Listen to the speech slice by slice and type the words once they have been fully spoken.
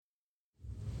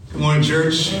morning,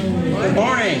 church. Good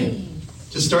morning.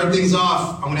 To start things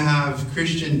off, I'm going to have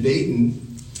Christian Baton,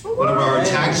 one of our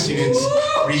tag students,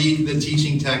 read the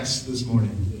teaching text this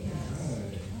morning.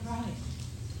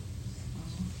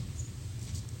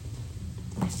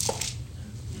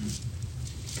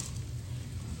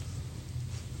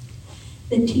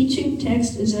 The teaching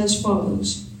text is as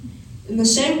follows. In the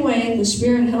same way, the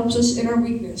Spirit helps us in our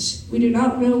weakness. We do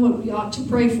not know what we ought to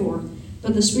pray for,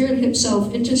 but the Spirit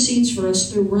himself intercedes for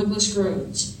us through wordless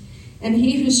groans. And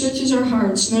he who searches our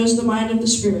hearts knows the mind of the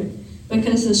Spirit,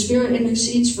 because the Spirit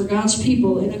intercedes for God's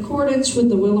people in accordance with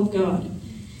the will of God.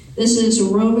 This is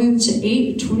Romans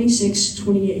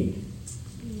 8:26-28.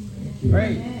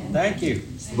 Great. Thank you.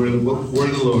 Word of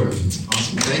the Lord.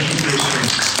 Awesome. Thank you,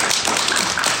 Christian.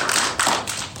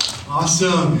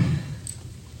 Awesome.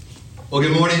 Well,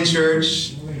 good morning,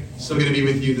 church. So good to be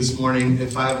with you this morning.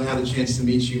 If I haven't had a chance to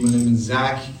meet you, my name is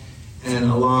Zach, and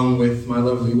along with my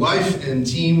lovely wife and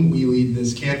team, we lead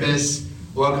this campus.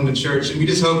 Welcome to church, and we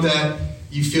just hope that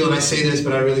you feel, and I say this,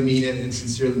 but I really mean it and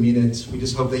sincerely mean it, we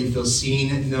just hope that you feel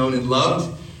seen, known, and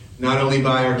loved, not only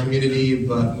by our community,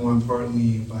 but more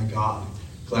importantly, by God.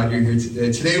 Glad you're here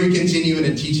today. Today we continue in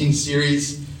a teaching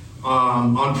series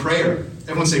on prayer.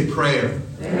 Everyone say prayer.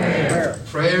 Prayer.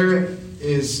 Prayer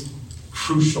is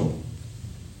crucial.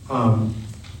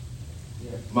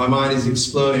 My mind is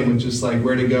exploding with just like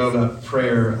where to go about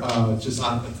prayer, just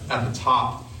at the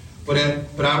top. But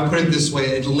I would put it this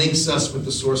way: it links us with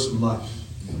the source of life.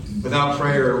 Without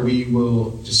prayer, we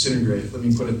will disintegrate. Let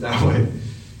me put it that way.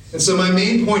 And so my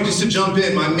main point, just to jump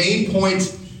in, my main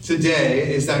point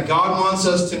today is that God wants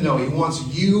us to know, He wants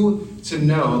you to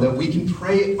know that we can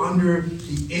pray under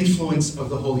the influence of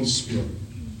the Holy Spirit.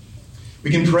 We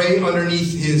can pray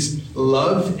underneath His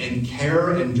love and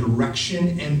care and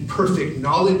direction and perfect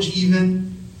knowledge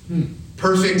even.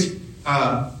 Perfect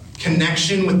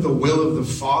connection with the will of the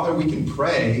Father. We can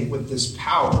pray with this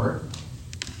power.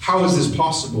 How is this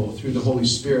possible? Through the Holy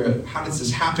Spirit. How does this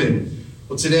happen?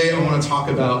 Well, today I want to talk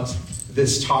about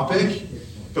this topic.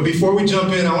 But before we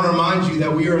jump in, I want to remind you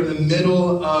that we are in the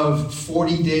middle of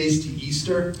 40 days to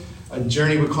Easter. A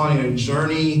journey, we're calling it a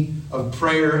journey of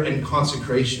prayer and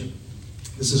consecration.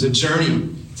 This is a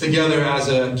journey together as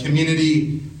a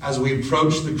community as we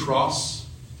approach the cross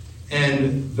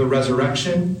and the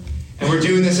resurrection. And we're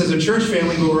doing this as a church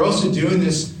family, but we're also doing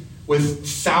this with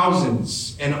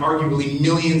thousands and arguably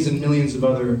millions and millions of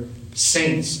other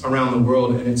saints around the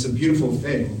world. And it's a beautiful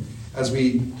thing as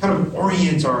we kind of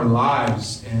orient our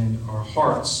lives and our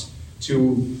hearts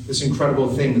to this incredible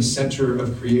thing, the center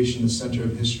of creation, the center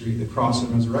of history, the cross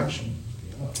and resurrection.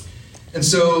 And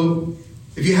so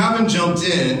if you haven't jumped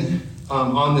in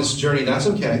on this journey, that's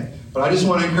okay. But I just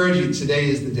want to encourage you, today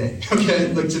is the day.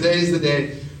 Okay? Like, today is the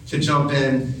day to jump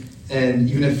in, and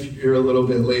even if you're a little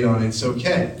bit late on it, it's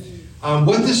okay.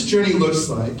 What this journey looks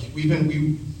like,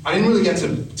 I didn't really get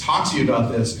to talk to you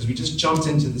about this because we just jumped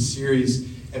into the series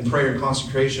and prayer and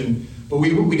consecration. But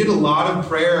we did a lot of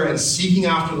prayer and seeking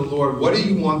after the Lord. What do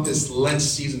you want this Lent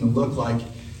season to look like?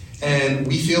 And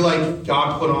we feel like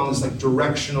God put on this like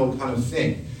directional kind of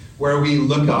thing where we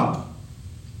look up,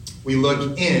 we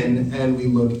look in, and we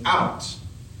look out.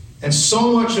 And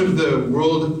so much of the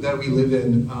world that we live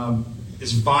in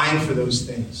is vying for those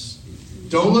things.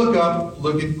 Don't look up,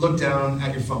 look down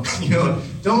at your phone.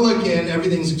 Don't look in,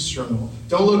 everything's external.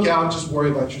 Don't look out, just worry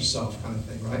about yourself kind of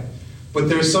thing, right? But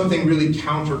there's something really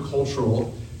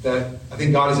countercultural that I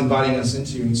think God is inviting us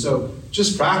into. And so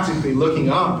just practically looking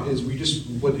up is we just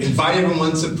would invite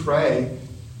everyone to pray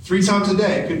 3 times a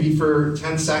day. It could be for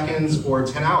 10 seconds or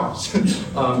 10 hours.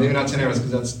 Maybe not 10 hours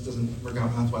because that doesn't work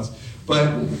out math-wise.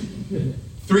 But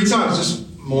 3 times, just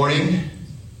morning,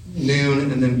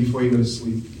 noon, and then before you go to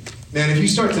sleep. Man, if you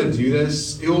start to do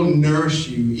this, it will nourish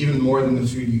you even more than the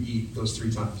food you eat those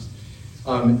 3 times.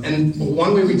 And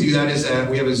one way we do that is that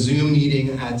we have a Zoom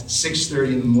meeting at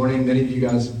 6:30 in the morning. Many of you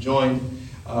guys have joined.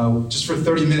 Just for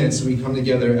 30 minutes, we come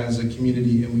together as a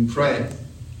community and we pray.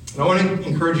 And I want to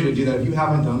encourage you to do that. If you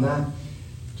haven't done that,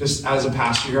 just as a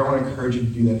pastor here, I want to encourage you to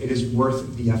do that. It is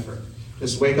worth the effort.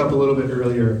 Just wake up a little bit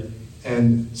earlier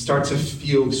and start to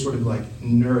feel sort of like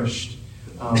nourished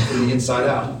from the inside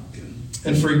out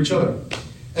and for each other.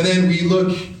 And then we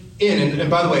look in, and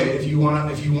by the way, if you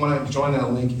want to join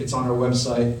that link, it's on our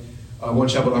website,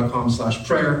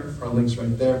 onechapel.com/prayer. Our link's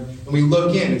right there. And we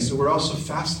look in, and so we're also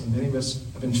fasting. Many of us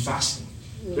have been fasting.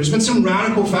 There's been some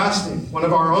radical fasting. One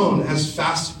of our own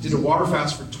did a water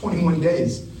fast for 21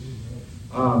 days.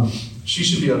 She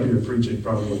should be up here preaching,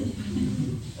 probably.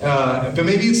 But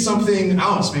maybe it's something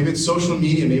else. Maybe it's social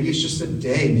media. Maybe it's just a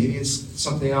day. Maybe it's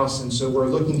something else. And so we're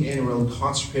looking in and we're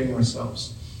consecrating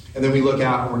ourselves. And then we look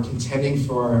out and we're contending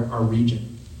for our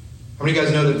region. How many of you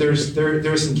guys know that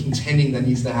there's some contending that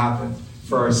needs to happen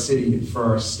for our city, for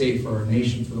our state, for our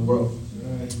nation, for the world?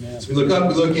 So we look up,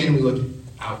 we look in, we look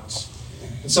out.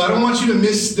 And so I don't want you to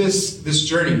miss this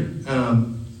journey.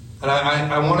 And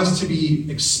I want us to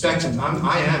be expectant.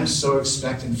 I am so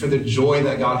expectant for the joy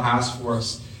that God has for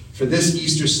us for this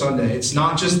Easter Sunday. It's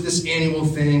not just this annual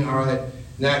thing, all right,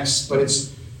 next, but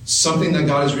it's something that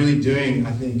God is really doing,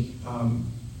 I think,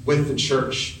 with the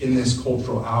church in this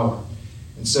cultural hour.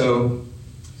 And so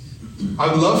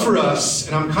I would love for us,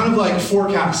 and I'm kind of like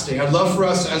forecasting, I'd love for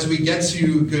us as we get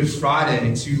to Good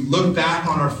Friday to look back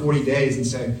on our 40 days and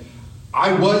say,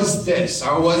 I was this,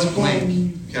 I was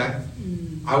blank, okay?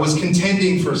 I was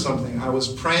contending for something. I was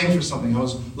praying for something. I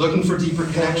was looking for deeper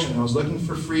connection. I was looking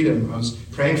for freedom. I was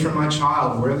praying for my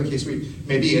child, whatever the case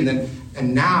may be.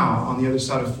 And now, on the other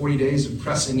side of 40 days of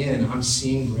pressing in, I'm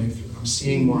seeing breakthrough. I'm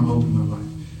seeing more hope in my life.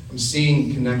 I'm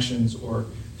seeing connections or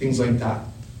things like that.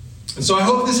 And so I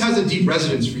hope this has a deep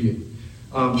resonance for you.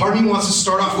 Part of me wants to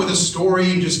start off with a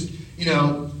story and just,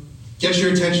 get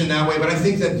your attention that way. But I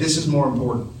think that this is more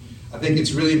important. I think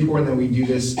it's really important that we do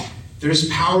this. There's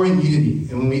power in unity.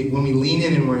 And when we lean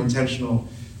in and we're intentional,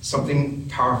 something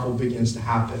powerful begins to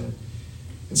happen.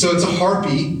 And so it's a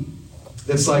heartbeat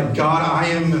that's like, God,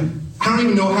 I don't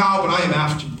even know how, but I am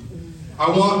after you. I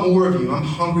want more of you. I'm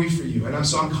hungry for you. And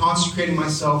I'm consecrating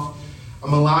myself.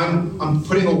 I'm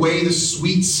putting away the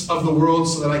sweets of the world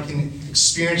so that I can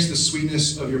experience the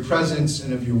sweetness of your presence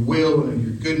and of your will and of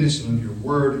your goodness and of your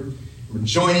word. We're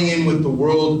joining in with the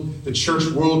world, the church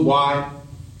worldwide.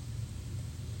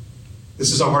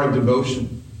 This is a heart of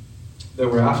devotion that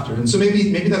we're after. And so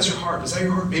maybe that's your heart. Is that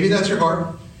your heart? Maybe that's your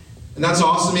heart. And that's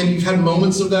awesome. Maybe you've had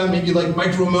moments of that. Maybe like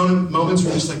micro moments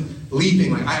where you're just like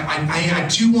leaping. Like, I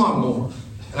too want more.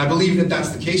 And I believe that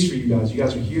that's the case for you guys. You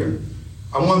guys are here.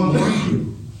 I want more of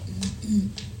you.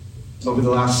 Over the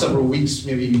last several weeks,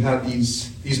 maybe you've had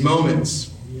these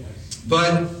moments.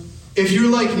 But if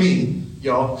you're like me,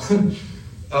 y'all,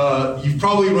 you've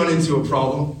probably run into a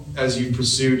problem as you've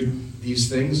pursued these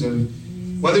things. And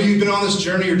whether you've been on this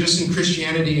journey or just in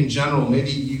Christianity in general, maybe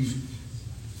you've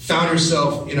found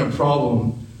yourself in a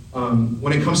problem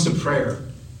when it comes to prayer.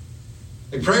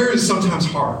 Like, prayer is sometimes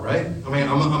hard, right? I mean,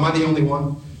 am I the only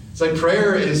one? It's like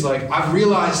prayer is like, I've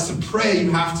realized to pray,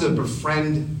 you have to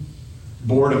befriend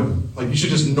boredom. Like, you should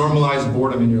just normalize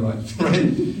boredom in your life, right?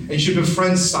 And you should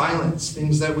befriend silence,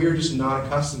 things that we are just not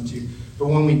accustomed to. But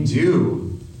when we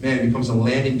do, man, it becomes a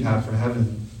landing pad for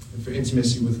heaven and for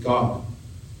intimacy with God.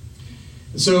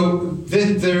 And so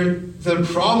the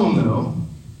problem, though,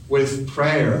 with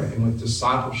prayer and with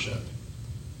discipleship,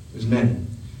 there's many.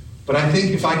 But I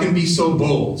think if I can be so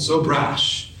bold, so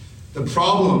brash, the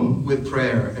problem with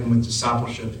prayer and with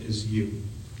discipleship is you.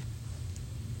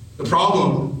 The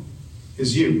problem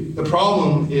is you. The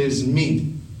problem is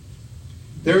me.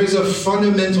 There is a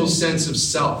fundamental sense of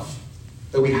self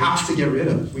that we have to get rid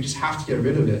of. We just have to get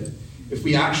rid of it if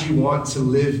we actually want to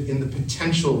live in the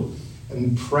potential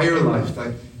and prayer life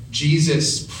that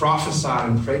Jesus prophesied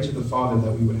and prayed to the Father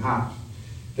that we would have.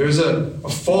 There's a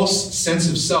false sense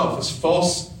of self, a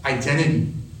false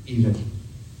identity even,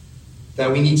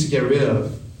 that we need to get rid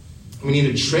of. And we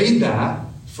need to trade that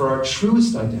for our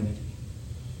truest identity.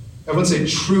 Everyone say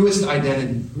truest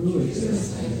identity.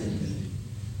 Truest identity.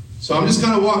 So I'm just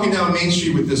kind of walking down Main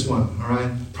Street with this one, all right?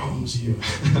 The problem is you.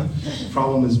 The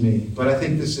problem is me. But I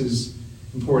think this is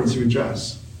important to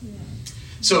address. Yeah.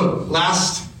 So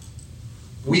last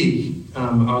week,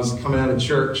 I was coming out of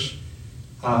church,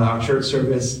 our church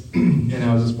service, and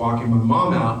I was just walking my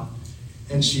mom out,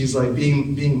 and she's like,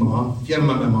 being mom, if you haven't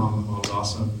met my mom was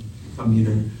awesome, come meet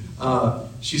her.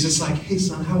 She's just like, hey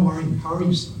son, how are you? How are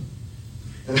you, son?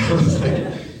 And I was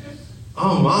like,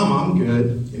 oh mom, I'm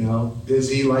good,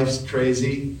 busy, life's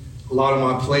crazy, a lot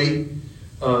on my plate,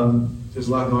 there's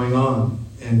a lot going on,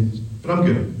 but I'm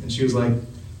good. And she was like,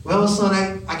 well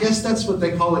son, I guess that's what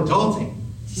they call adulting.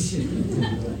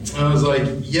 And I was like,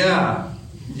 yeah,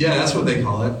 that's what they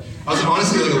call it. I was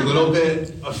honestly like a little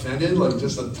bit offended, like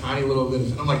just a tiny little bit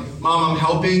offended. I'm like, Mom, I'm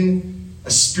helping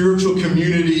a spiritual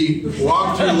community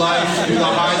walk through life, through the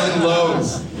highs and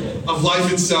lows of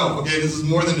life itself. Okay, this is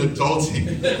more than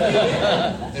adulting.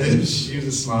 And she was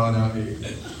just smiling at me.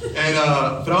 And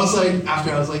but I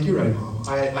was like, you're right, Mom.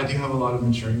 I do have a lot of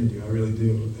maturing to do. I really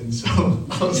do. And so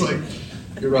I was like,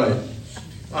 you're right.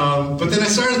 But then I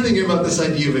started thinking about this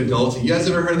idea of adulting. You guys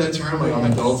ever heard that term? Like,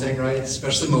 I'm adulting, right?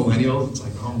 Especially millennials. It's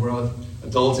like, oh, we're all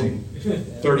adulting.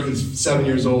 37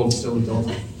 years old, still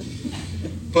adulting.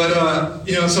 But,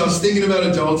 so I was thinking about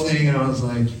adulting, and I was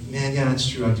like, man, yeah, that's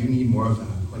true. I do need more of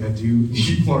that. Like, like I do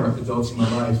need more adults in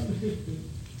my life.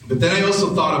 But then I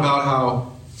also thought about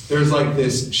how there's like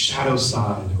this shadow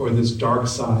side or this dark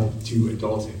side to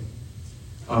adulting.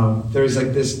 There's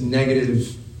like this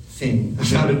negative thing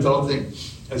about adulting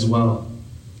as well.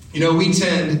 We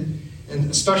tend,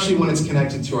 and especially when it's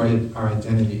connected to our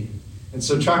identity. And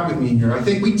so track with me here. I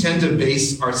think we tend to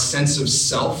base our sense of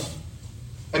self.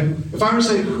 Like, if I were to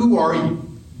say, who are you?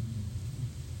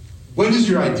 What is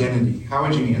your identity? How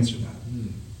would you answer that?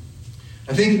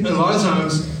 I think a lot of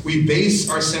times we base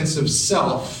our sense of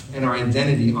self and our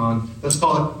identity on, let's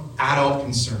call it adult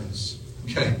concerns.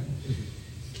 Okay?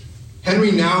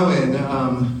 Henry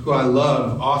Nouwen, who I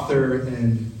love, author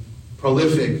and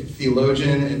prolific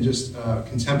theologian and just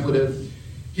contemplative,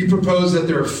 he proposed that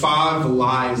there are 5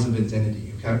 lies of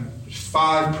identity. Okay?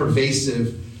 5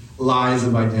 pervasive lies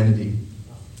of identity.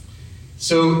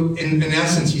 So, in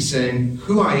essence, he's saying,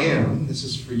 who I am, this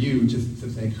is for you to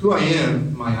think, who I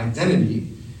am, my identity,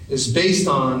 is based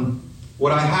on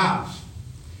what I have.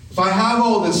 If I have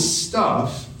all this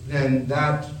stuff, then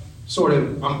that sort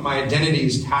of, my identity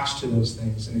is attached to those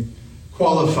things, and it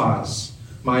qualifies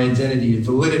my identity. It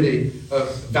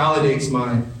validates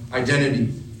my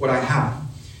identity, what I have.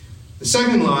 The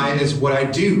second lie is what I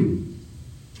do.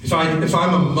 If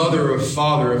I'm a mother or a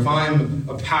father, if I'm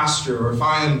a pastor, or if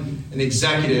I'm an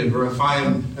executive, or if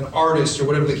I'm an artist, or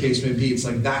whatever the case may be, it's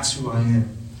like, that's who I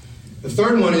am. The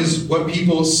third one is what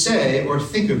people say or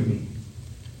think of me.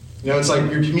 It's like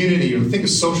your community, or think of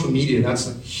social media. That's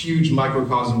a huge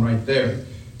microcosm right there.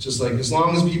 It's just like, as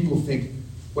long as people think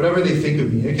whatever they think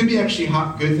of me. It could be actually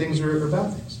good things or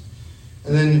bad things.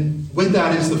 And then with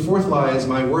that is the fourth lie is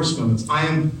my worst moments. I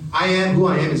am who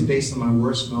I am is based on my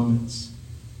worst moments.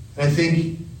 And I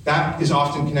think that is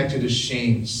often connected to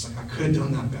shame. It's like, I could have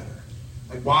done that better.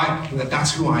 Like, why?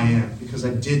 That's who I am, because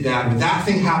I did that. But that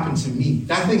thing happened to me.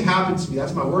 That thing happened to me.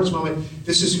 That's my worst moment.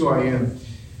 This is who I am.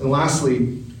 And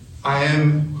lastly,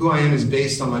 who I am is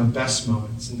based on my best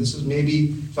moments. And this is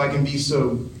maybe, if I can be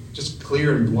so just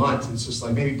clear and blunt, it's just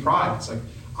like maybe pride. It's like,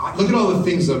 look at all the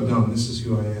things I've done. This is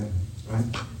who I am, right?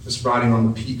 Just riding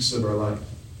on the peaks of our life.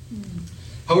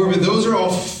 However, those are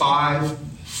all 5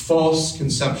 false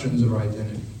conceptions of our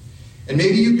identity. And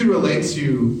maybe you could relate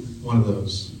to one of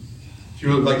those. If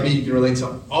you're like me, you can relate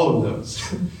to all of those.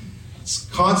 It's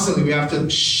constantly, we have to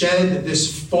shed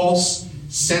this false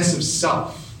sense of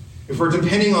self. If we're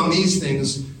depending on these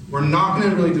things, we're not going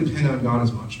to really depend on God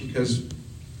as much, because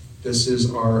this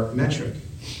is our metric.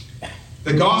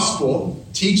 The gospel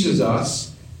teaches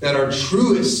us that our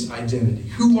truest identity,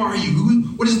 who are you?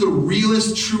 What is the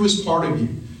realest, truest part of you?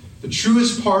 The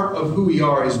truest part of who we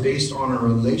are is based on our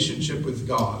relationship with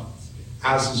God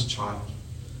as his child.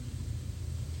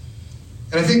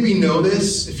 And I think we know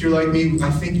this. If you're like me,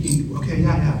 I think,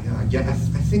 I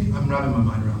think I'm wrapping my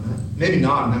mind around that. Maybe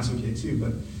not, and that's okay too,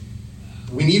 but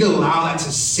we need to allow that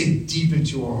to sink deep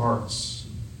into our hearts.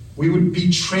 We would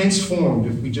be transformed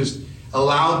if we just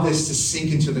allowed this to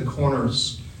sink into the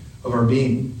corners of our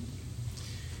being.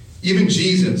 Even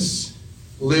Jesus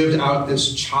lived out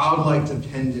this childlike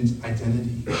dependent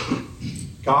identity.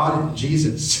 God,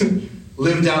 Jesus,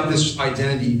 lived out this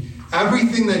identity.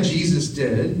 Everything that Jesus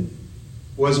did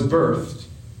was birthed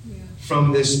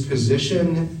from this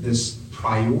position, this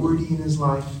priority in his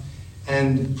life,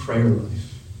 and prayer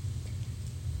life.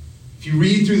 If you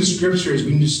read through the scriptures,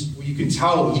 you can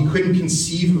tell he couldn't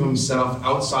conceive of himself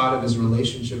outside of his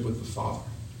relationship with the Father.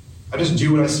 I just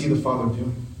do what I see the Father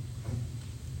doing.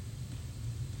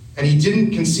 And he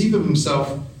didn't conceive of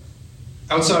himself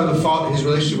outside of the Father, his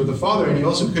relationship with the Father, and he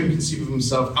also couldn't conceive of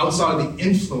himself outside of the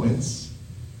influence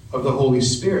of the Holy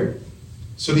Spirit.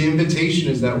 So the invitation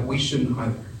is that we shouldn't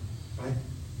either, right?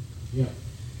 Yeah.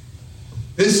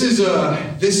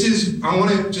 I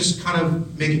want to just kind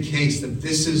of make a case that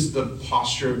this is the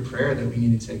posture of prayer that we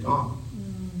need to take on.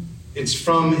 It's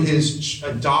from his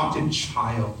adopted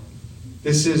child.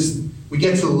 We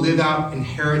get to live out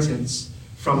inheritance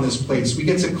from this place. We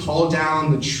get to call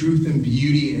down the truth and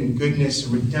beauty and goodness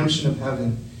and redemption of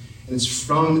heaven. And it's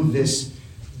from this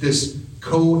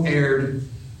co-heired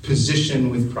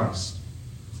position with Christ.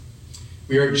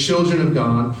 We are children of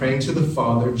God, praying to the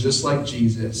Father, just like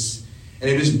Jesus. And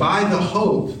it is by the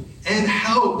hope and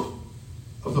help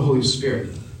of the Holy Spirit.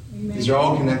 Amen. These are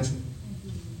all connected.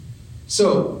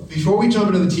 So, before we jump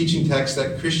into the teaching text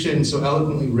that Christian so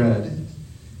eloquently read,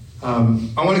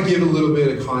 I want to give a little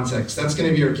bit of context. That's going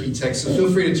to be our key text. So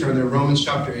feel free to turn there. Romans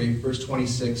chapter 8, verse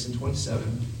 26 and 27.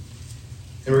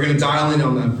 And we're going to dial in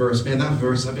on that verse. Man, that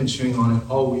verse, I've been chewing on it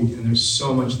all week, and there's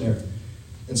so much there.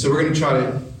 And so we're going to try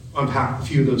to unpack a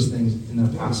few of those things in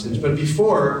that passage. But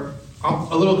before,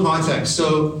 a little context.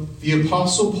 So the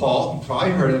Apostle Paul, you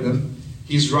probably heard of him,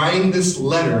 he's writing this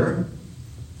letter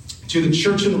to the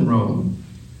church in Rome,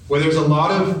 where there's a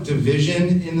lot of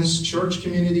division in this church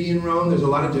community in Rome. There's a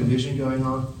lot of division going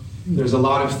on. There's a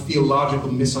lot of theological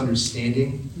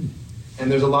misunderstanding,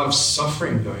 and there's a lot of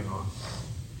suffering going on.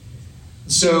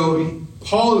 So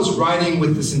Paul is writing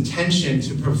with this intention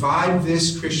to provide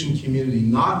this Christian community,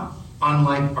 not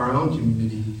unlike our own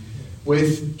community,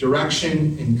 with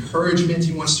direction, encouragement.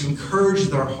 He wants to encourage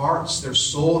their hearts, their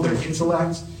soul, their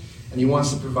intellect, and he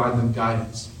wants to provide them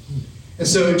guidance. And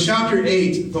so in chapter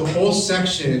 8, the whole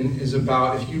section is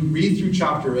about, if you read through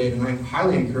chapter 8, and I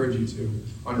highly encourage you to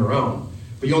on your own,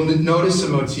 but you'll notice a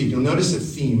motif, you'll notice a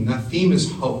theme, and that theme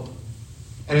is hope.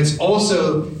 And it's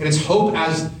hope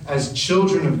as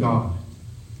children of God.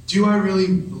 Do I really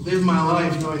live my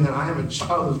life knowing that I am a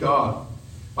child of God?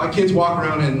 My kids walk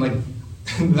around and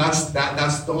that's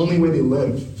the only way they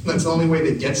live. That's the only way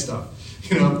they get stuff.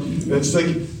 It's like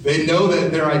they know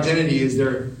that their identity is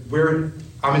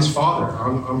I'm his father.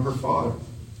 I'm her father.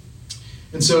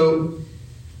 And so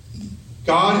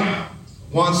God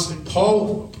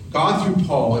through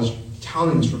Paul is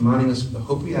telling us, reminding us of the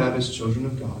hope we have as children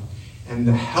of God and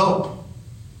the help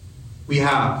we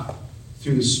have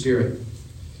through the Spirit.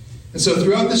 And so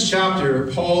throughout this chapter,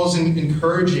 Paul's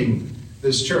encouraging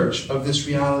this church of this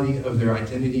reality of their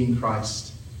identity in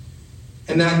Christ.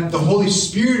 And that the Holy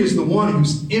Spirit is the one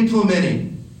who's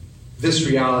implementing this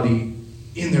reality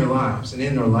in their lives and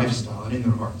in their lifestyle and in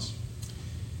their hearts.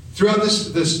 Throughout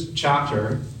this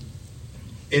chapter,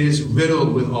 it is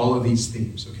riddled with all of these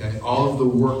themes, okay? All of the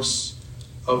works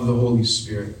of the Holy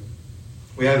Spirit.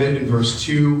 We have it in verse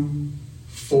 2,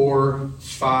 4,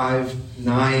 5,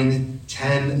 9,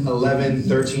 10, 11,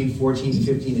 13, 14,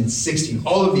 15, and 16.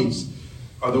 All of these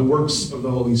are the works of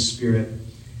the Holy Spirit.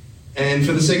 And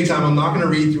for the sake of time, I'm not going to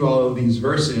read through all of these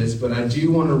verses, but I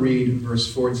do want to read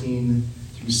verse 14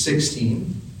 through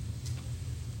 16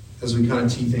 as we kind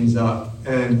of tee things up.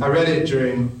 And I read it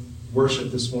during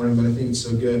worship this morning, but I think it's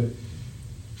so good.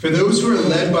 For those who are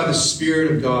led by the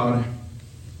Spirit of God,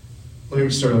 let me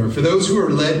start over. For those who are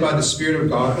led by the Spirit of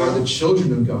God are the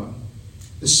children of God.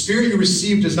 The Spirit you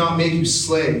received does not make you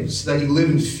slaves, so that you live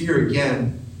in fear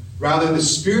again. Rather, the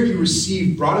Spirit you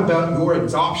received brought about your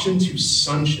adoption to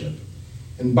sonship.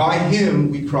 And by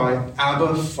him we cry,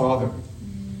 Abba, Father.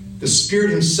 The Spirit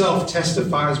himself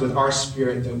testifies with our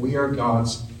spirit that we are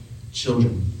God's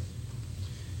children.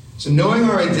 So knowing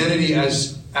our identity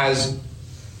as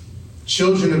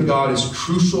children of God is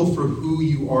crucial for who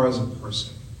you are as a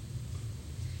person.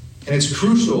 And it's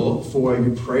crucial for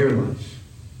your prayer life.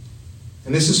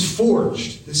 And this is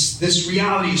forged. This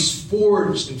reality is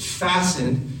forged and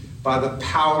fastened by the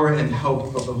power and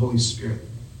help of the Holy Spirit.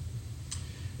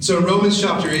 And so in Romans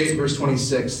chapter 8, verse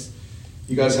 26,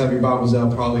 you guys have your Bibles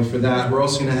out probably for that. We're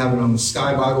also going to have it on the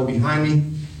Sky Bible behind me.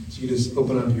 So you just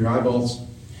open up your eyeballs.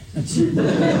 Let's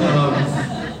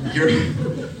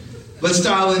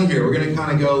dial in here. We're going to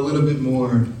kind of go a little bit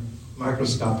more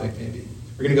microscopic maybe.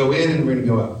 We're going to go in and we're going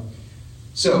to go out.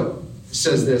 So it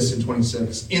says this in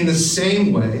 26. In the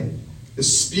same way, the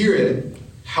Spirit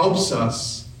helps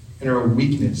us in our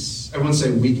weakness. Everyone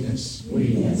say weakness.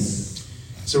 Weakness.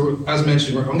 So as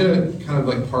mentioned, I'm going to kind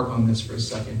of park on this for a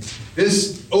second.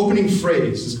 This opening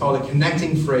phrase is called a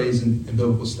connecting phrase in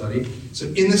biblical study. So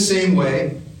in the same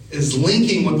way is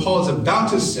linking what Paul is about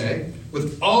to say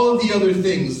with all of the other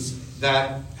things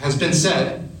that has been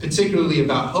said, particularly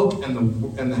about hope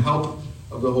and the help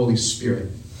of the Holy Spirit.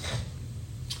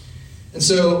 And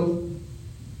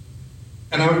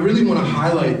I really want to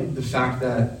highlight the fact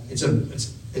that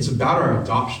it's about our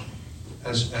adoption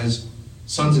as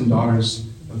sons and daughters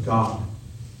of God.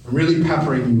 I'm really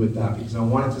peppering you with that because I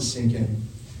want it to sink in.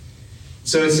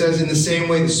 So it says, in the same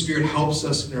way, the Spirit helps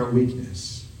us in our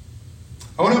weakness.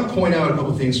 I want to point out a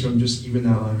couple things from just even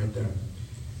that line right there.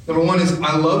 Number one is,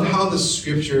 I love how the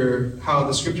scripture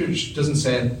doesn't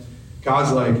say,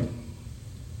 God's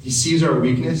he sees our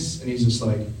weakness and he's just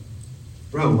like,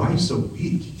 bro, why are you so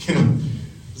weak?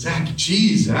 Zach,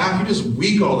 you're just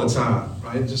weak all the time,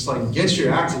 right? Just get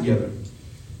your act together.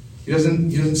 He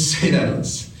doesn't say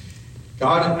that.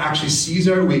 God actually sees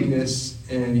our weakness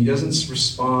and he doesn't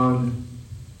respond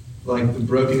like the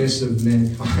brokenness of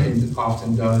mankind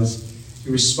often does. He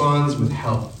responds with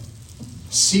help.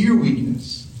 See your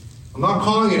weakness. I'm not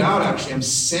calling it out, actually. I'm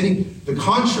sending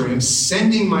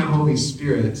my Holy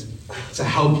Spirit to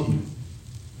help you.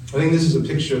 I think this is a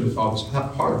picture of the Father's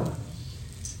heart.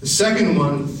 The second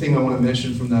thing I want to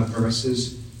mention from that verse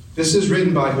is, this is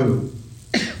written by who?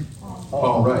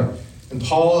 Paul, right. And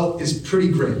Paul is pretty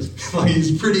great.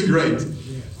 He's pretty great.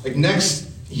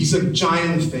 He's a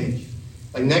giant in faith.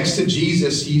 Like next to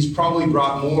Jesus, he's probably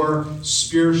brought more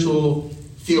spiritual,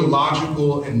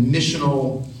 theological, and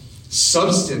missional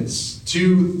substance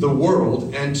to the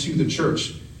world and to the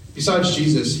church. Besides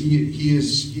Jesus,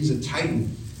 he's a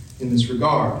titan in this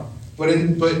regard. But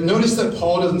notice that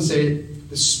Paul doesn't say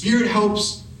the Spirit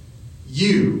helps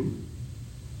you.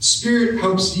 Spirit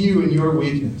helps you in your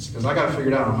weakness. Because I got to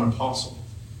figure it out. I'm an apostle.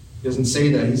 He doesn't say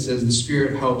that. He says the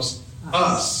Spirit helps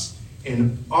us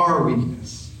in our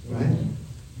weakness. Right?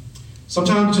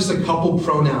 Sometimes just a couple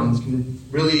pronouns can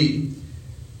really,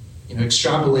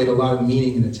 extrapolate a lot of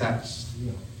meaning in a text.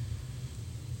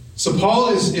 So Paul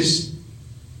is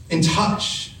in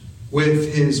touch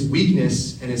with his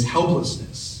weakness and his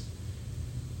helplessness.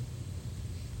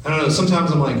 I don't know,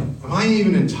 sometimes I'm like, am I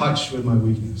even in touch with my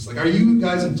weakness? Like, are you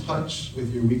guys in touch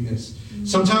with your weakness?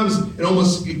 Sometimes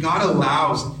God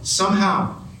allows,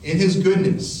 somehow, in his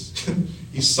goodness,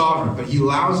 he's sovereign, but he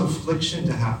allows affliction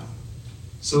to happen.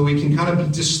 So we can kind of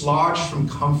be dislodged from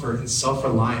comfort and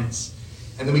self-reliance.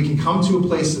 And then we can come to a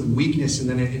place of weakness, and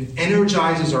then it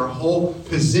energizes our whole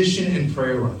position in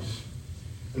prayer life.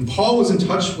 And Paul was in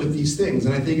touch with these things,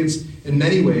 and I think it's, in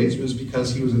many ways, it was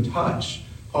because he was in touch.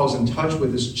 Paul was in touch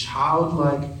with his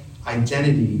childlike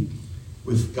identity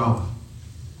with God.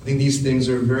 I think these things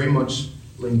are very much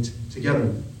linked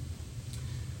together.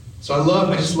 So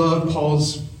I just love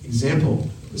Paul's example.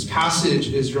 This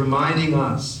passage is reminding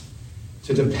us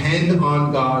to depend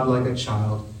on God like a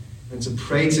child and to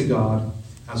pray to God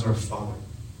as our Father.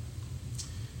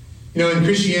 In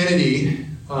Christianity,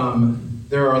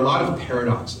 there are a lot of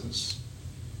paradoxes.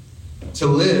 To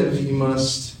live, you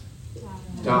must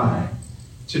die.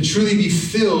 To truly be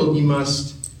filled, you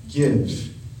must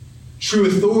give. True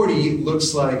authority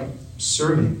looks like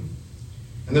serving.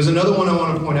 And there's another one I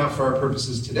want to point out for our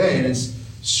purposes today, and it's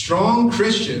strong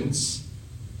Christians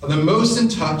are the most in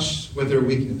touch with their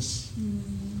weakness.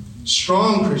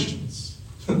 Strong Christians,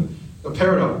 the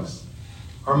paradox,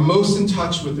 are most in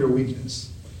touch with their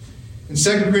weakness. In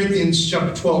 2 Corinthians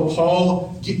chapter 12,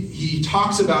 Paul, he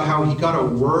talks about how he got a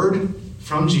word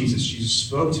from Jesus. Jesus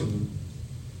spoke to him.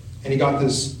 And he got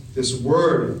this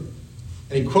word.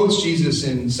 And he quotes Jesus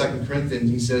in 2 Corinthians.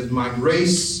 He says, my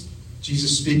grace,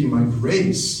 Jesus speaking, my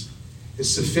grace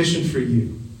is sufficient for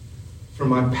you. For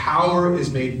my power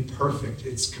is made perfect.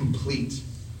 It's complete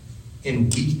in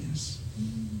weakness.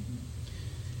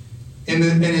 In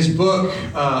his book,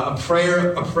 A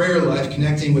Prayer Life,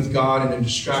 Connecting with God in a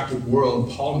Distracted World,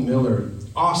 Paul Miller,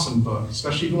 awesome book,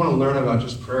 especially if you want to learn about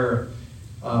just prayer.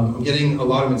 I'm getting a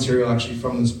lot of material actually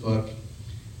from this book.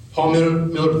 Paul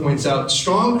Miller points out,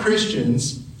 strong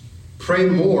Christians pray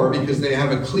more because they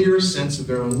have a clear sense of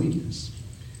their own weakness.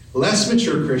 Less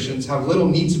mature Christians have little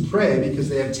need to pray because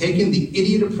they have taken the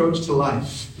idiot approach to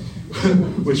life,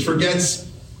 which forgets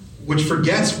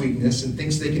weakness and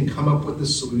thinks they can come up with a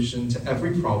solution to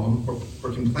every problem or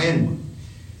can plan one,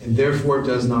 and therefore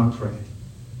does not pray.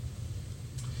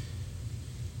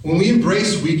 When we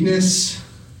embrace weakness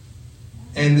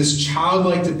and this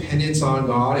childlike dependence on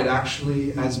God, it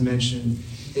actually, as mentioned,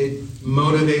 it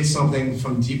motivates something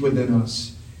from deep within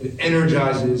us. It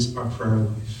energizes our prayer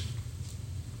life.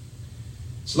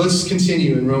 So let's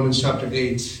continue in Romans chapter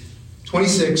 8,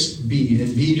 26b,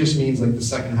 and B just means like the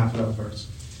second half of that verse.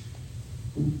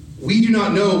 We do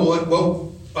not know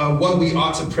what we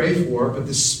ought to pray for, but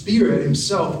the Spirit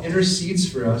himself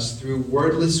intercedes for us through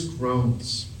wordless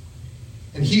groans.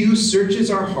 And he who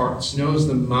searches our hearts knows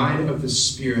the mind of the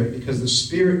Spirit, because the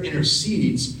Spirit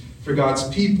intercedes for God's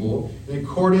people in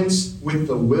accordance with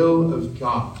the will of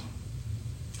God.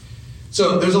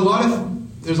 So there's a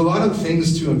lot of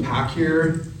things to unpack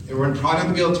here, and we're probably not going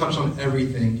to be able to touch on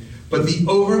everything. But the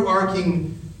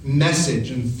overarching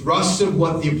message and thrust of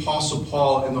what the Apostle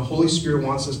Paul and the Holy Spirit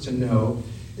wants us to know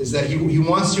is that he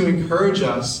wants to encourage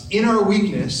us in our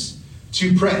weakness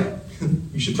to pray.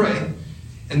 We should pray.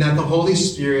 And that the Holy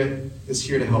Spirit is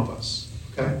here to help us.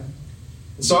 Okay?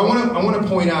 And so I want to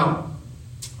point out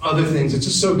other things. It's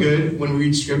just so good when we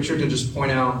read Scripture to just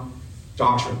point out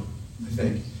doctrine, I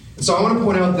think. And so I want to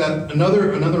point out that another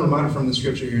reminder from the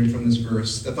Scripture here and from this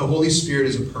verse, that the Holy Spirit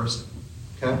is a person.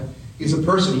 Okay? He's a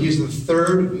person. He is the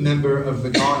third member of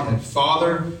the Godhead,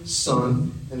 Father,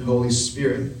 Son, and Holy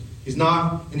Spirit. He's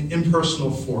not an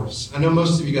impersonal force. I know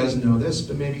most of you guys know this,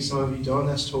 but maybe some of you don't.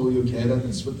 That's totally okay.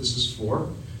 That's what this is for.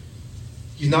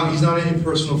 He's not an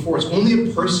impersonal force. Only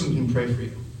a person can pray for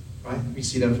you. Right? We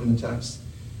see that from the text.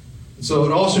 And so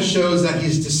it also shows that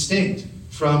he's distinct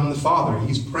from the Father.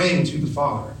 He's praying to the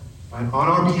Father, right, on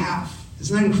our behalf.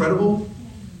 Isn't that incredible?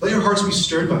 Let your hearts be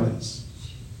stirred by this.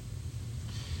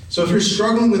 So if you're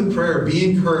struggling with prayer, be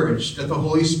encouraged that the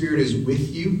Holy Spirit is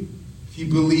with you if you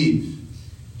believe.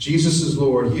 Jesus is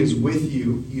Lord. He is with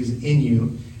you. He is in you.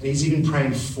 And he's even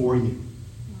praying for you.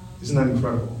 Isn't that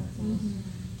incredible?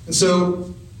 And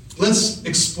so let's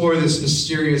explore this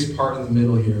mysterious part in the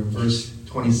middle here, verse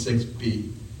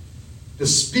 26b. The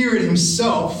Spirit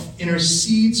himself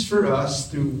intercedes for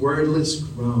us through wordless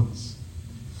groans.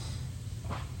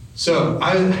 So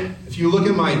if you look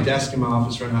at my desk in my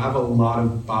office right now, I have a lot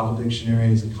of Bible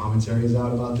dictionaries and commentaries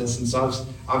out about this. And so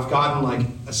I've gotten like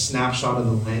a snapshot of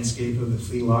the landscape of the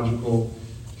theological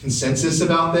consensus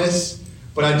about this.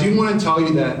 But I do want to tell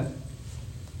you that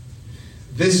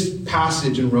this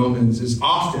passage in Romans is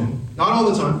often, not all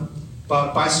the time,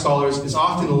 but by scholars, is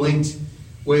often linked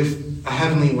with a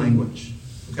heavenly language.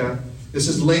 Okay? This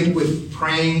is linked with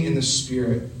praying in the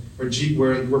Spirit,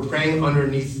 where we're praying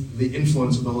underneath the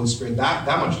influence of the Holy Spirit. That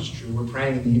much is true. We're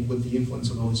praying with the influence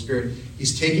of the Holy Spirit.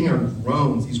 He's taking our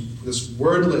groans, this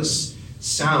wordless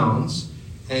sounds,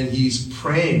 and he's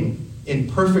praying in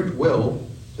perfect will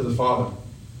to the Father.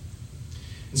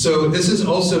 And so this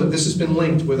has been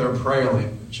linked with our prayer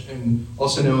language, and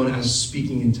also known as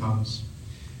speaking in tongues.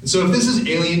 And so if this is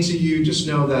alien to you, just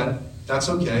know that that's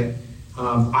okay.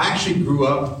 I actually grew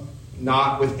up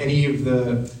not with any of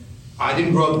I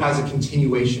didn't grow up as a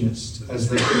continuationist, as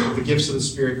the gifts of the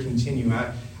Spirit continue.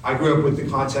 I grew up with the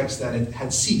context that it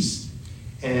had ceased,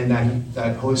 and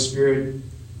that Holy Spirit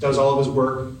does all of his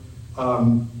work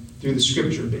through the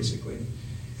Scripture, basically.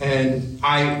 And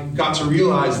I got to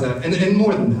realize that, and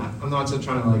more than that, I'm not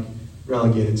trying to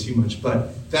relegate it too much,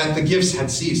 but that the gifts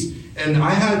had ceased. And I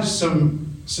had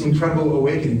some incredible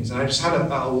awakenings, and I just had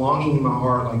a longing in my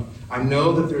heart, I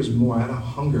know that there's more. I had a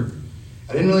hunger.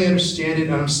 I didn't really understand it,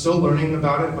 and I'm still learning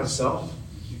about it myself.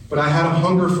 But I had a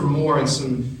hunger for more, and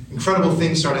some incredible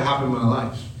things started happening in my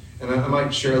life. And I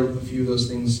might share a few of those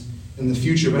things in the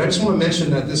future. But I just want to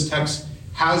mention that this text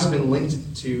has been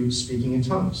linked to speaking in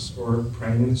tongues, or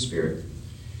praying in the Spirit.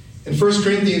 In 1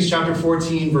 Corinthians chapter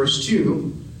 14, verse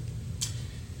 2, it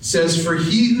says, "For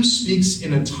he who speaks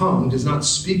in a tongue does not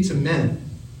speak to men,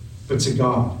 but to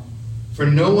God. For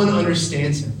no one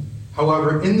understands him.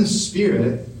 However, in the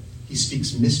Spirit, he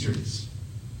speaks mysteries."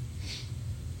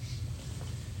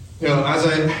 As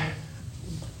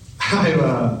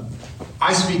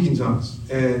I speak in tongues,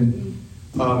 and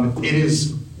it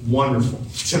is wonderful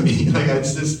to me.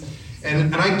 It's just,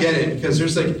 and I get it, because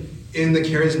there's in the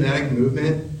charismatic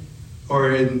movement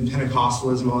or in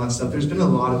Pentecostalism, all that stuff, there's been a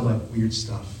lot of weird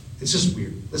stuff. It's just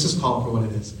weird. Let's just call it for what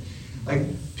it is.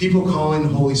 People calling the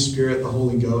Holy Spirit the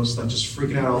Holy Ghost, just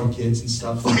freaking out all the kids and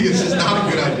stuff. It's just not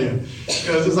a good idea.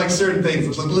 Because there's certain things.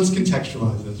 It's let's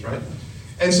contextualize this, right?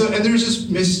 And there's just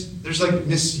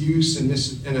misuse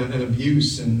and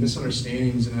abuse and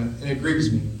misunderstandings, and it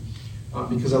grieves me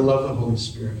because I love the Holy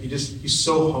Spirit. He's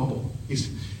so humble.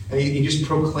 He just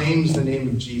proclaims the name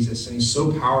of Jesus, and he's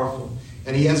so powerful,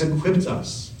 and he has equipped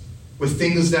us with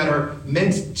things that are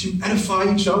meant to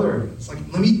edify each other. It's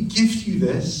let me gift you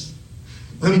this.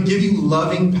 Let me give you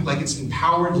loving, it's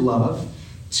empowered love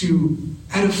to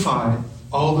edify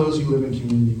all those you live in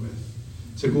community with,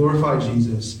 to glorify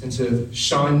Jesus, and to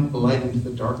shine light into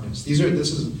the darkness.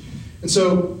 And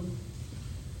so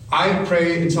I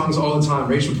pray in tongues all the time.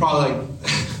 Rachel probably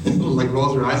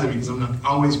rolls her eyes at me because I'm not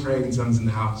always praying in tongues in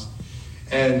the house,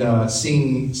 and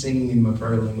singing in my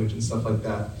prayer language and stuff like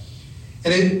that.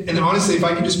 And honestly, if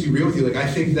I could just be real with you, I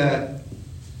think that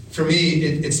for me,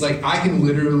 it's I can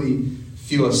literally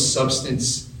feel a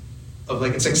substance of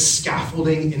it's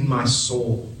scaffolding in my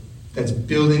soul that's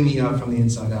building me up from the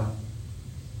inside out.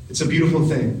 It's a beautiful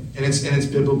thing, and it's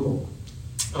biblical.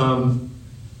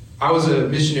 I was a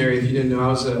missionary. If you didn't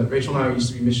know, Rachel and I used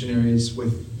to be missionaries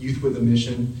with Youth with a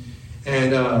Mission.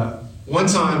 And one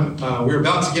time, we were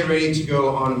about to get ready to go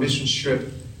on a mission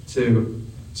trip to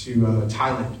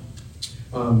Thailand,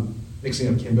 mixing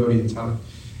up Cambodia and Thailand.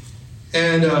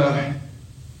 And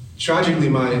tragically,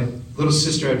 my little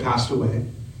sister had passed away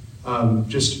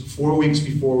just 4 weeks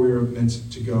before we were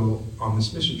meant to go on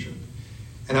this mission trip.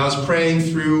 And I was praying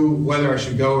through whether I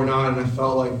should go or not, and I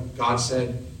felt like God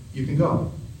said, "You can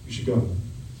go. You should go."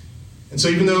 And so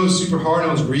even though it was super hard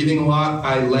and I was grieving a lot,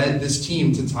 I led this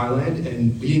team to Thailand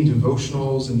and leading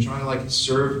devotionals and trying to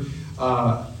serve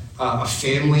a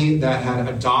family that had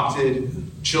adopted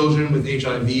children with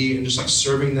HIV, and just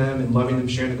serving them and loving them,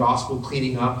 sharing the gospel,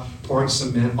 cleaning up, pouring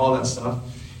cement, all that stuff.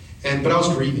 But I was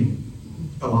grieving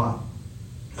a lot.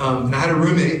 And I had a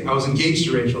roommate. I was engaged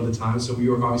to Rachel at the time, so we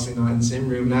were obviously not in the same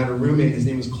room. And I had a roommate. His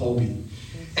name was Colby.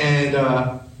 And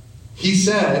he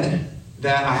said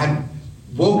that I had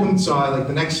woken, so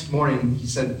the next morning, he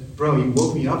said, "Bro, you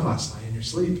woke me up last night in your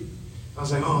sleep." I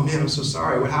was like, "Oh man, I'm so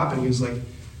sorry. What happened?" He was like,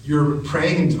 "You're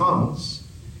praying in tongues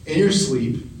in your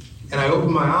sleep, And I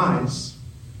opened my eyes,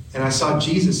 and I saw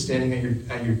Jesus standing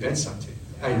at your bedside.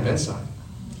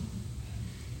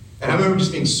 And I remember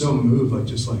just being so moved,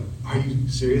 are you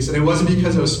serious? And it wasn't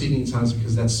because I was speaking in tongues,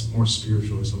 because that's more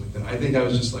spiritual or something like that. I think I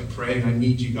was just praying, I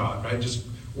need you, God, right? Just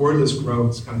wordless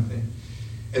groans kind of thing.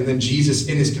 And then Jesus,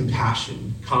 in his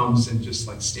compassion, comes and just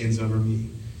stands over me,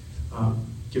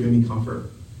 giving me comfort.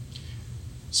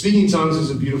 Speaking in tongues is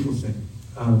a beautiful thing.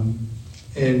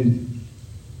 And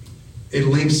it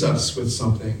links us with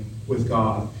something, with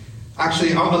God.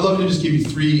 Actually, I'd love to just give you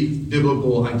 3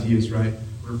 biblical ideas, right?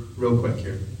 Real quick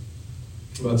here.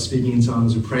 About speaking in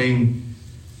tongues or praying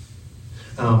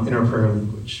in our prayer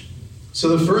language.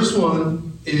 So the first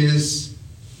one is,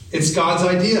 it's God's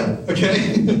idea, okay?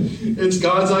 It's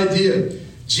God's idea.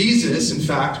 Jesus, in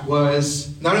fact, was,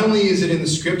 not only is it in the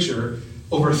scripture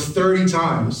over 30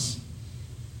 times,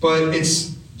 but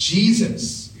it's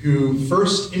Jesus who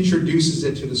first introduces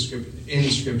it to the scripture, in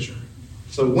the scripture.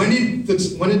 So when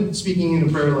did speaking in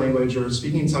a prayer language or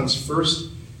speaking in tongues first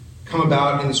come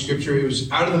about in the scripture? It was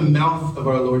out of the mouth of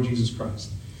our Lord Jesus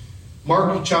Christ.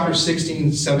 Mark chapter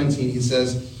 16, 17, he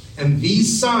says, "And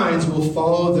these signs will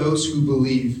follow those who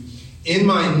believe. In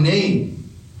my name,"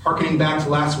 hearkening back to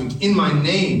last week, "in my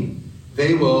name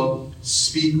they will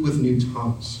speak with new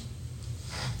tongues."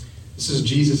 This is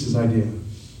Jesus' idea.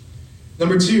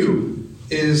 Number 2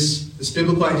 is this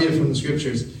biblical idea from the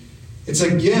scriptures. It's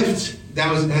a gift that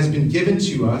has been given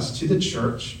to us, to the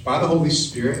church, by the Holy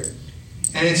Spirit.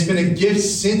 And it's been a gift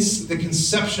since the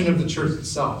conception of the church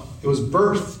itself. It was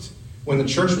birthed when the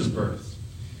church was birthed.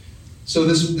 So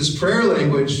this prayer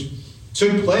language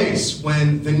took place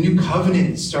when the new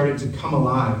covenant started to come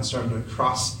alive and started to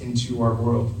cross into our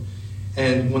world.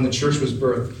 And when the church was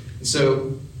birthed. And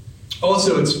so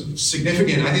also it's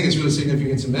significant, I think it's really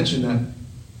significant to mention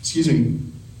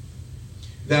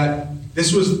that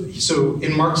this was, so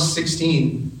in Mark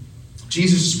 16,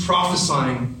 Jesus is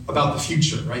prophesying about the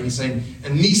future, right? He's saying,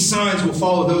 "And these signs will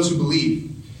follow those who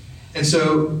believe." And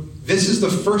so this is the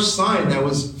first sign that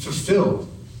was fulfilled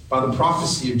by the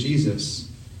prophecy of Jesus.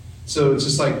 So it's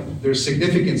just there's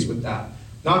significance with that.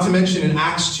 Not to mention in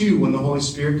Acts 2, when the Holy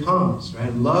Spirit comes, right? I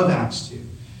love Acts 2.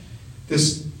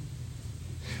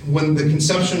 When the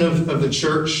conception of the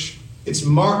church, it's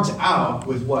marked out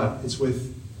with what? It's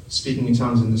with speaking in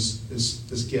tongues and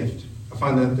this gift. I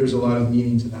find that there's a lot of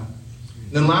meaning to that.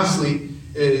 And then lastly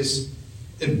is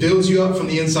it builds you up from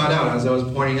the inside out, as I was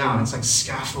pointing out. It's like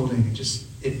scaffolding.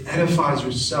 It edifies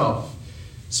yourself.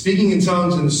 Speaking in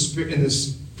tongues in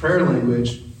this prayer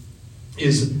language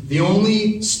is the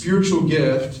only spiritual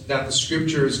gift that the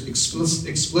scriptures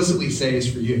explicitly say is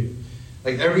for you.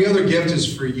 Every other gift is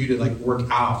for you to work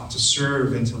out, to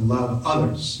serve, and to love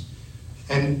others.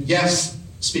 And yes,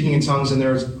 speaking in tongues, and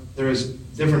there is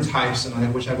different types, and I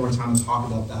wish I had more time to talk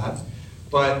about that.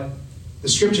 But the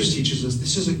scriptures teaches us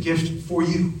this is a gift for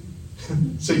you.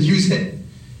 So use it.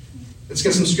 Let's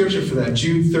get some scripture for that.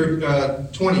 Jude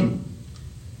 20.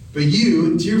 "But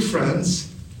you, dear friends,"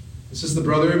 this is the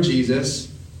brother of Jesus,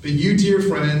 "but you, dear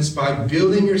friends, by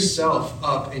building yourself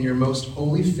up in your most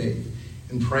holy faith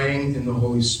and praying in the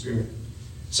Holy Spirit."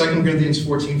 2 Corinthians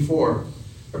 14:4.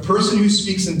 "A person who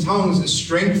speaks in tongues is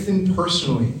strengthened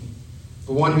personally.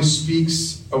 But one who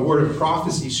speaks a word of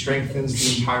prophecy strengthens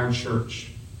the entire church."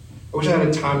 I wish I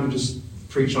had time to just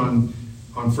preach on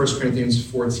 1 Corinthians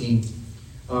 14.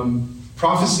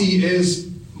 Prophecy is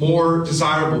more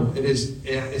desirable.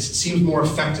 It seems more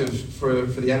effective for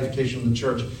the edification of the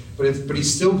church. But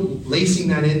he's still lacing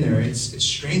that in there. It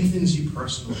strengthens you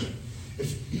personally.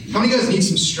 How many of you guys need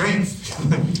some strength?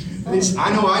 At least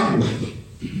I know I do.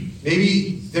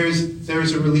 Maybe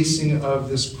there's a releasing of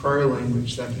this prayer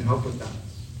language that can help with that.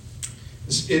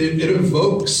 It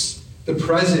evokes the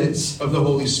presence of the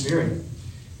Holy Spirit.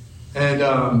 And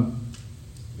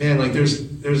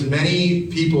there's many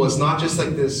people. It's not just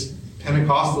this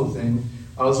Pentecostal thing.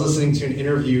 I was listening to an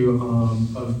interview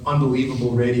of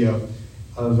Unbelievable Radio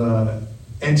of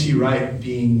N.T. Wright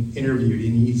being interviewed,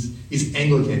 and he's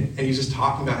Anglican, and he's just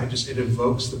talking about it. It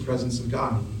evokes the presence of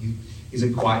God. He's a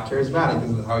quiet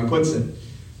charismatic, is how he puts it,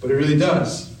 but it really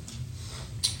does.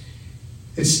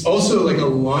 It's also like a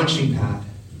launching pad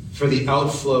for the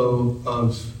outflow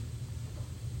of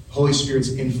Holy Spirit's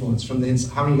influence from the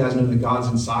inside. How many of you guys know that God's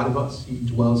inside of us? He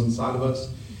dwells inside of us.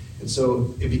 And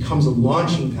so it becomes a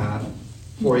launching pad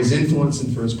for his influence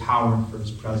and for his power and for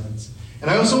his presence.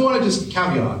 And I also want to just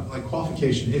caveat,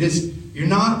 qualification. You're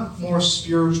not more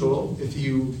spiritual if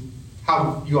you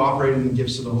operate in the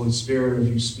gifts of the Holy Spirit or if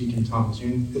you speak in tongues.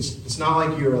 It's not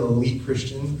like you're an elite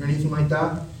Christian or anything like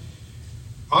that.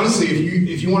 Honestly,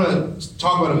 if you want to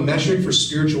talk about a metric for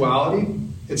spirituality,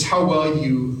 It's how well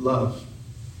you love.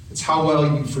 It's how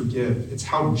well you forgive. It's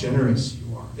how generous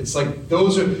you are. It's like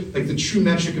those are like the true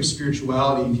metric of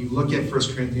spirituality. If you look at 1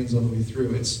 Corinthians all the way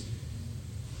through, it's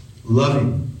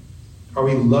loving. Are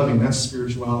we loving? That's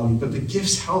spirituality. But the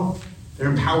gifts help. They're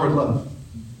empowered love.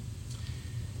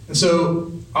 And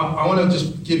so I want to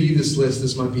just give you this list.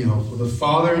 This might be helpful. The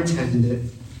Father intended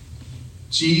it.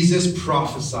 Jesus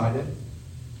prophesied it.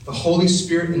 The Holy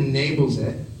Spirit enables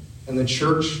it. And the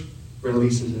church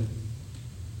releases it.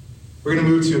 We're going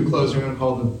to move to a close. We're going to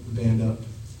call the band up.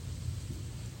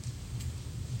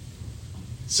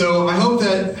 So I hope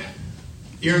that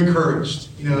you're encouraged.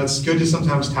 You know, it's good to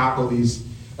sometimes tackle these.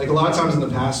 Like a lot of times in the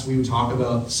past, we would talk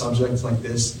about subjects like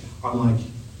this on like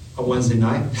a Wednesday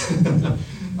night.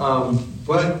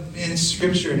 But man, it's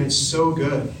scripture and it's so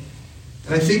good.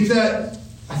 And I think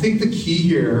the key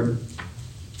here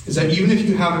is that even if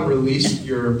you haven't released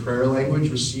your prayer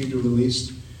language, received or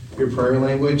released your prayer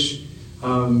language,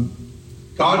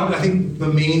 God, I think the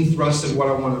main thrust of what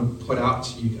I want to put out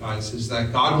to you guys is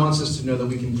that God wants us to know that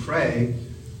we can pray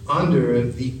under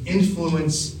the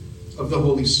influence of the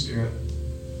Holy Spirit.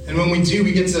 And when we do,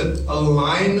 we get to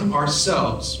align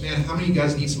ourselves. Man, how many of you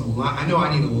guys need some alignment? I know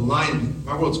I need alignment.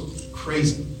 My world's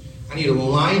crazy. I need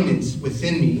alignment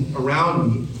within me,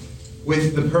 around me,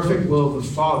 with the perfect will of the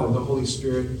Father. The Holy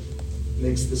Spirit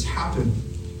makes this happen.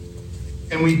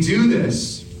 And we do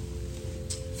this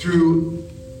through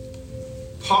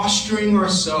posturing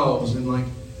ourselves and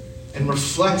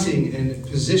reflecting and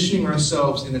positioning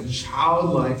ourselves in a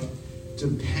childlike,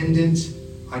 dependent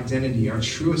identity, our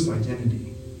truest identity.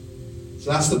 So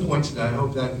that's the point today. I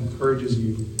hope that encourages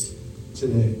you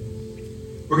today.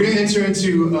 We're going to enter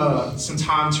into some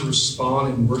time to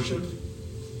respond in worship.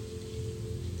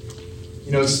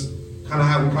 You know, it's we kind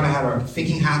of had our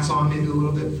thinking hats on maybe a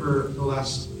little bit for the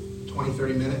last 20,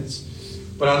 30 minutes.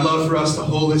 But I'd love for us to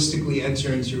holistically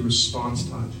enter into response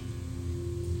time.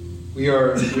 We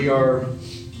are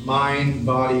mind,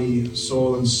 body,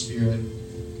 soul, and spirit.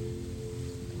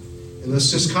 And let's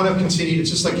just kind of continue. It's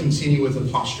just like continue with a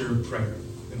posture of prayer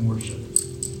and worship.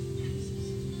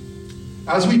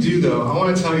 As we do, though, I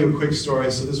want to tell you a quick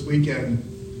story. So this weekend,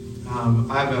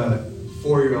 I have a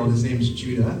 4-year-old. His name is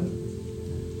Judah.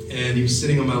 And he was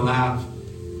sitting on my lap.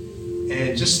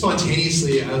 And just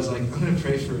spontaneously, I was like, I'm going to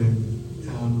pray for him.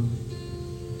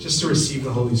 Just to receive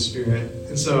the Holy Spirit.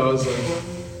 And so I was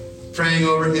like praying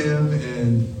over him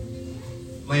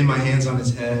and laying my hands on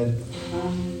his head.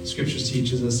 Scriptures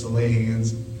teaches us to lay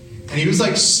hands. And he was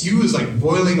like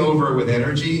boiling over with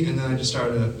energy. And then I just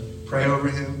started to pray over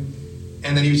him.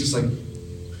 And then he was just like,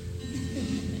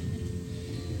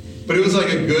 but it was like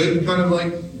a good kind of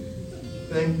like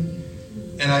thing.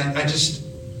 And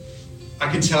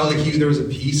I could tell like there was a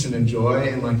peace and a joy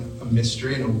and like a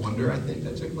mystery and a wonder, I think,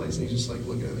 that took place. And he was just like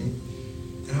looking at me.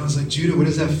 And I was like, Judah, what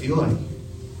does that feel like?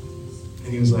 And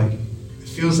he was like, it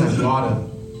feels like water.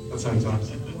 That's how he talks.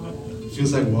 It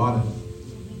feels like water.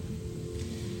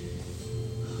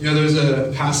 You know, there's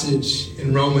a passage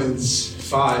in Romans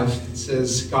 5. It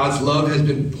says, God's love has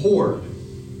been poured.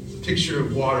 It's a picture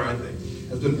of water, I think.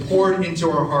 Has been poured into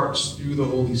our hearts through the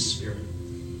Holy Spirit.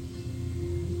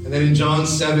 And then in John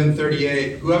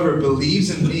 7:38, whoever believes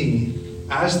in me,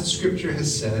 as the scripture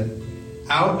has said,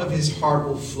 out of his heart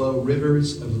will flow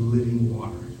rivers of living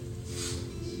water.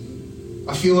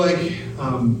 I feel like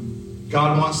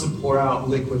God wants to pour out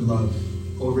liquid love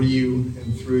over you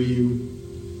and through you.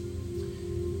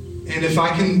 And if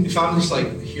I'm just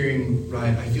like hearing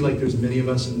right, I feel like there's many of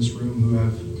us in this room who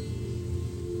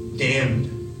have damned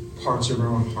parts of our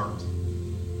own heart,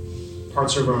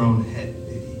 parts of our own head,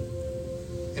 maybe.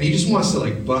 And he just wants to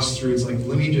like bust through. It's like,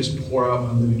 let me just pour out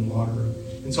my living water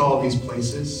into all these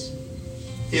places,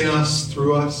 in us,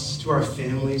 through us, to our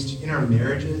families, in our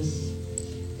marriages,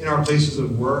 in our places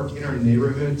of work, in our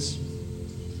neighborhoods.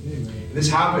 And this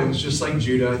happens just like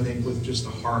Judah, I think, with just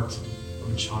the heart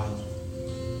of a child,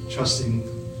 trusting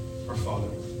our Father.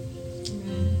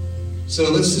 So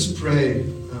let's just pray.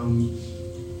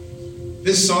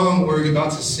 This song we're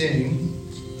about to sing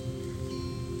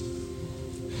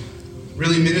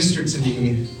really ministered to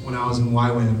me when I was in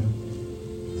YWAM.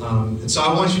 And so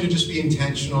I want you to just be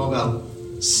intentional about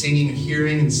singing,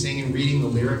 hearing and singing, reading the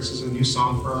lyrics. This is a new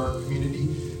song for our community,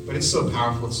 but it's so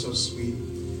powerful, it's so sweet.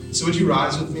 So would you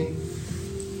rise with me?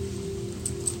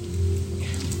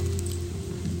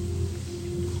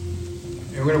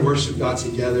 And we're going to worship God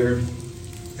together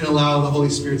and allow the Holy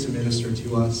Spirit to minister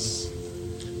to us.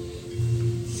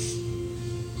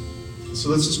 So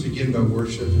let's just begin by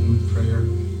worship and with prayer.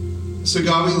 So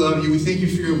God, we love you. We thank you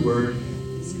for your word.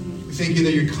 We thank you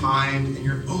that you're kind and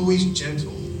you're always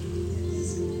gentle.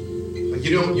 Like Like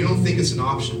you don't think it's an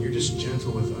option. You're just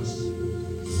gentle with us.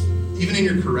 Even in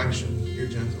your correction, you're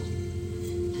gentle.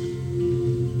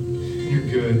 And you're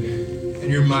good.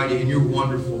 And you're mighty. And you're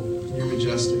wonderful. And you're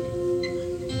majestic.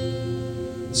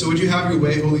 So would you have your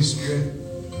way, Holy Spirit?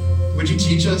 Would you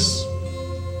teach us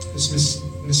this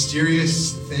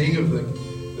mysterious thing of the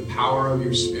power of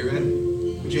your Spirit?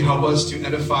 Would you help us to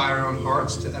edify our own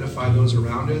hearts, to edify those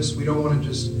around us? We don't want to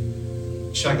just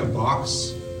check a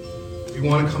box. We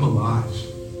want to come alive.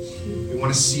 We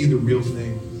want to see the real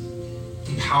thing.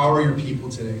 Empower your people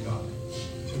today, God.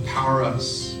 Empower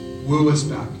us. Woo us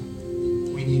back.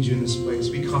 We need you in this place.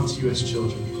 We come to you as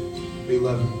children. We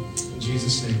love you. In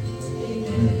Jesus' name.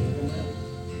 Amen.